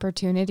 an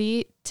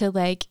opportunity to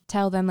like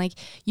tell them, like,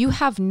 you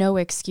have no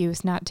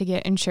excuse not to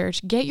get in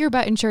church. Get your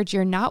butt in church.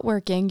 You're not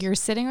working. You're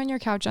sitting on your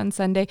couch on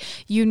Sunday.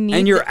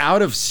 And you're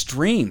out of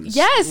streams.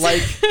 Yes.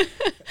 Like,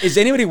 is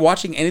anybody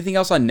watching anything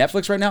else on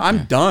Netflix right now?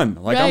 I'm done.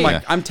 Like,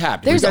 right. I'm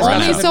tapped. There's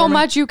only so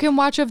much you can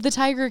watch of the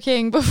Tiger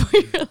King before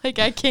you're like,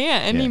 I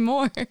can't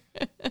anymore.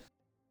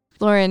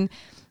 Lauren,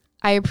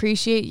 I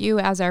appreciate you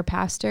as our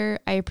pastor.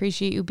 I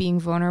appreciate you being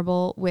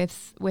vulnerable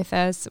with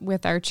us,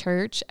 with our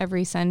church.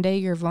 Every Sunday,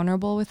 you're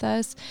vulnerable with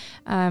us.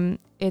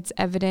 It's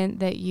evident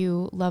that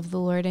you love the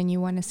Lord and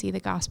you want to see the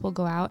gospel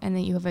go out, and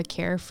that you have a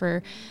care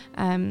for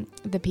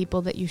the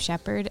people that you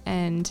shepherd.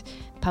 And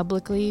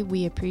publicly,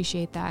 we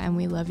appreciate that, and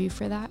we love you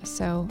for that.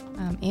 So,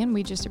 and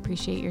we just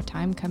appreciate your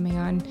time coming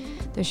on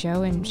the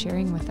show and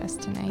sharing with us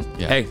tonight.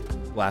 Hey,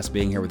 blast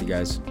being here with you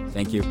guys.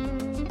 Thank you.